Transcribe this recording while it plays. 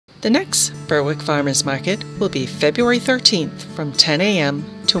The next Berwick Farmers Market will be February 13th from 10 a.m.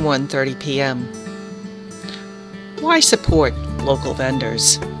 to 1:30 p.m. Why support local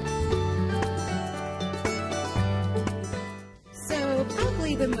vendors? So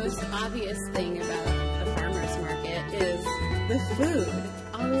probably the most obvious thing about a farmer's market is the food.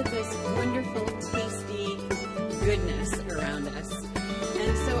 All of this wonderful, tasty goodness around us.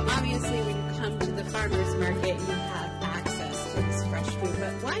 And so obviously when you come to the farmer's market, you have access to this fresh food.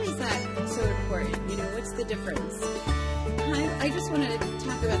 But why is that so important? You know, what's the difference? I just want to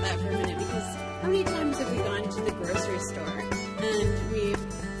talk about that for a minute, because how many times have we gone to the grocery store and we've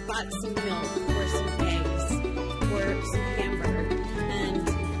bought some milk or some eggs or some hamburger, and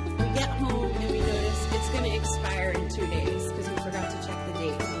we get home and we notice it's going to expire in 2 days because we forgot to check the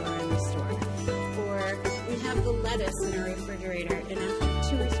date when we were in the store. Or we have the lettuce in our refrigerator and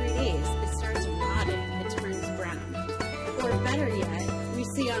after 2 or 3 days it starts rotting, it turns brown. Or better yet, we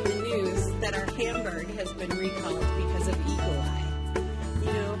see on the news that our hamburger has been recalled because of E. coli.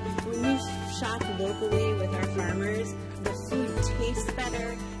 You know, when we shop locally with our farmers, the food tastes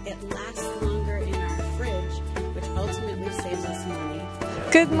better, it lasts longer in our fridge, which ultimately saves us money.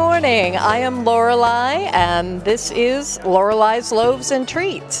 Good morning, I am Lorelei, and this is Lorelei's Loaves and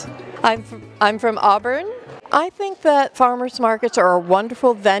Treats. I'm from Auburn. I think that farmers markets are a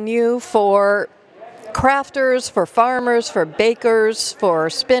wonderful venue for crafters, for farmers, for bakers, for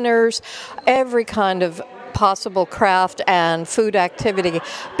spinners, every kind of possible craft and food activity,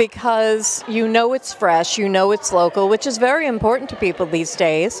 because you know it's fresh, you know it's local, which is very important to people these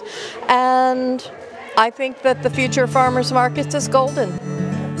days. And I think that the future of farmers markets is golden.